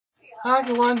Hi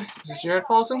everyone, this is Jared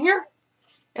Paulson here,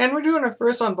 and we're doing our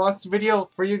first unboxing video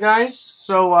for you guys.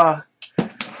 So, I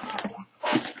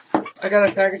got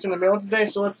a package in the mail today,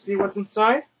 so let's see what's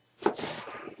inside.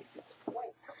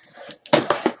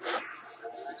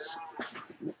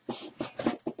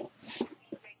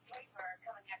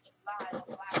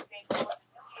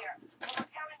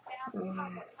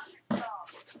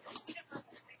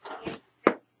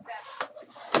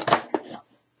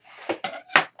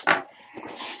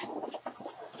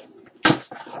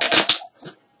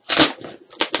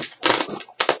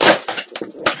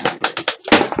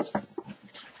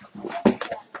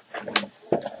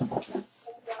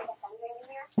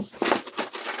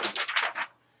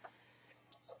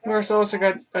 We also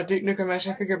got a Nukem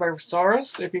action figure by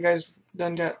Saurus. If you guys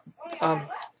done that,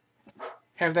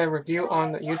 have that review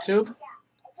on the YouTube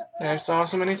that I saw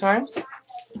so many times.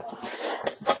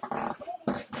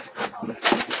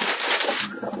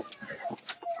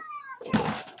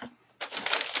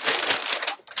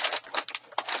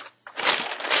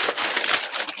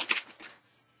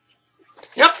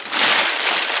 Yep.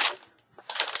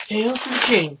 Hail to the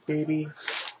king, baby.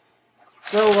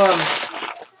 So,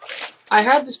 I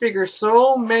had this figure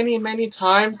so many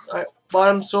times. I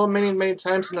bought him so many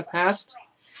times in the past.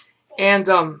 And,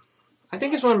 I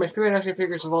think it's one of my favorite action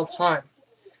figures of all time.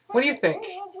 What do you think?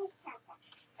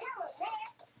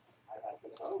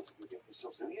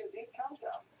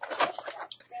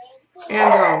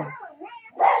 And,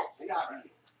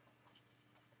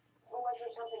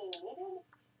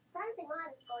 Something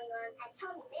odd is going on at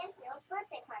Tommy Mansfield's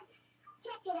birthday party.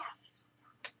 Check it out.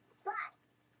 But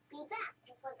be back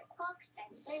before the clock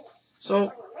strikes midnight.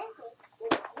 so,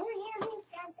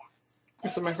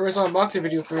 this is my first unboxing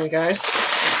video for you guys.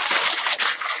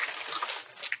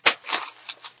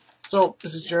 So,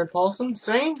 this is Jared Paulson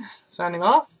signing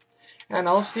off, and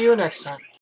I'll see you next time.